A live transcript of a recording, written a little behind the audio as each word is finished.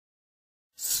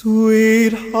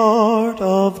Sweetheart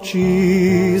of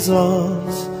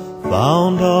Jesus,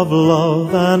 fount of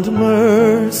love and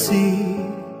mercy,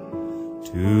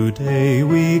 today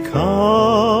we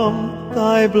come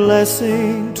thy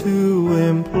blessing to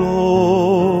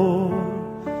implore.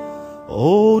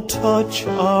 Oh, touch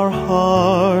our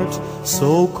heart,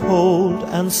 so cold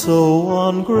and so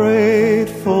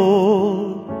ungrateful,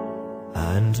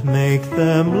 and make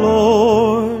them,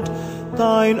 Lord,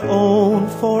 thine own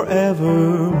forevermore.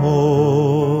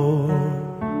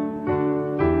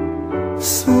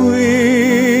 Sweetheart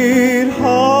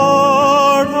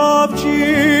of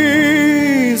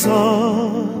Jesus,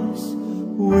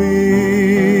 we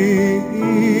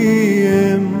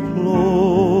implore.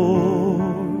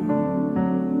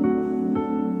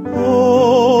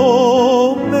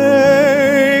 Oh,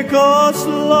 make us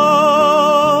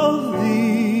love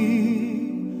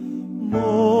thee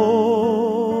more.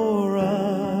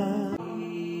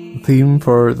 Theme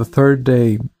for the third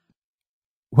day.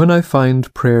 When I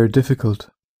find prayer difficult.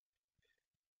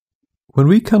 When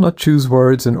we cannot choose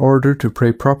words in order to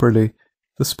pray properly,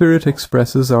 the Spirit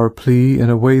expresses our plea in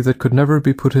a way that could never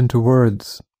be put into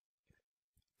words.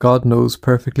 God knows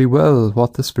perfectly well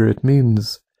what the Spirit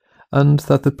means, and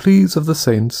that the pleas of the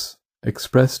saints,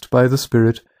 expressed by the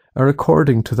Spirit, are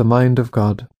according to the mind of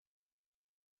God.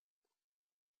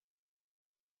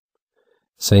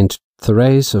 Saint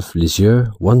Thérèse of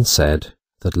Lisieux once said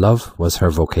that love was her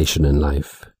vocation in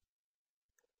life.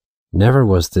 Never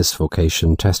was this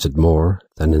vocation tested more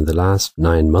than in the last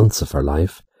 9 months of her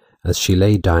life as she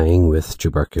lay dying with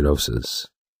tuberculosis.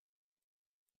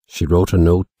 She wrote a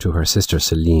note to her sister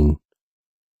Celine.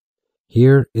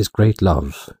 Here is great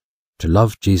love, to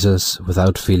love Jesus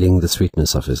without feeling the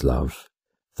sweetness of his love.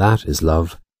 That is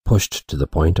love pushed to the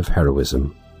point of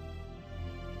heroism.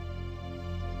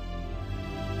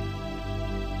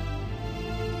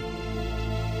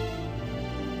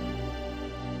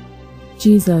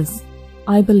 Jesus,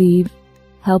 I believe,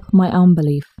 help my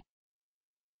unbelief.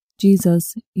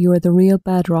 Jesus, you are the real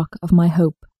bedrock of my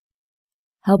hope.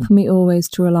 Help me always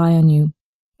to rely on you,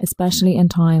 especially in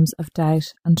times of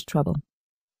doubt and trouble.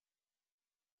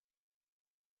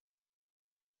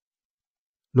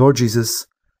 Lord Jesus,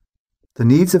 the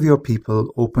needs of your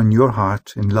people open your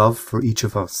heart in love for each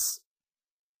of us.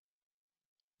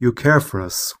 You care for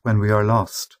us when we are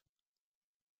lost.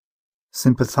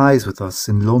 Sympathize with us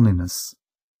in loneliness,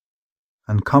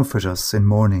 and comfort us in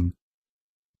mourning.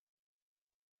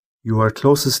 You are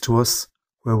closest to us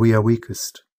where we are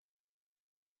weakest.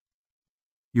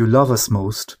 You love us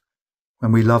most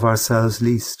when we love ourselves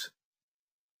least.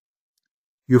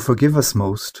 You forgive us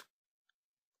most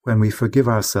when we forgive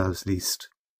ourselves least.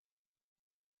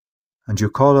 And you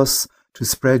call us to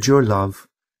spread your love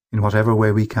in whatever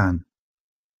way we can.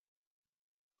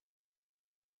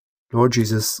 Lord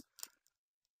Jesus,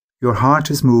 your heart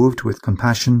is moved with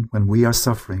compassion when we are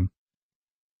suffering,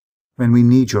 when we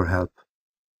need your help,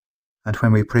 and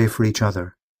when we pray for each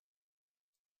other.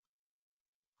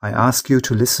 I ask you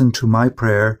to listen to my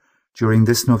prayer during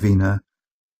this novena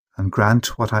and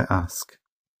grant what I ask.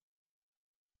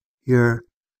 Here,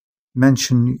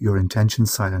 mention your intention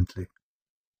silently.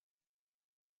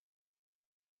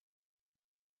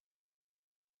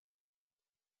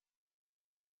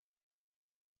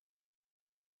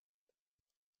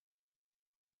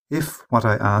 If what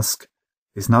I ask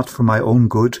is not for my own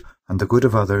good and the good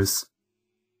of others,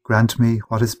 grant me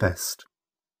what is best,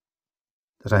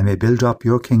 that I may build up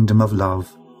your kingdom of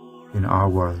love in our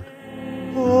world.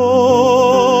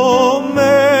 Oh,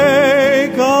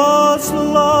 make us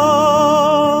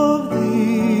love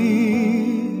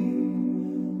thee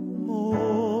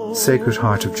more. Sacred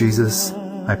Heart of Jesus,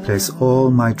 I place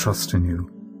all my trust in you.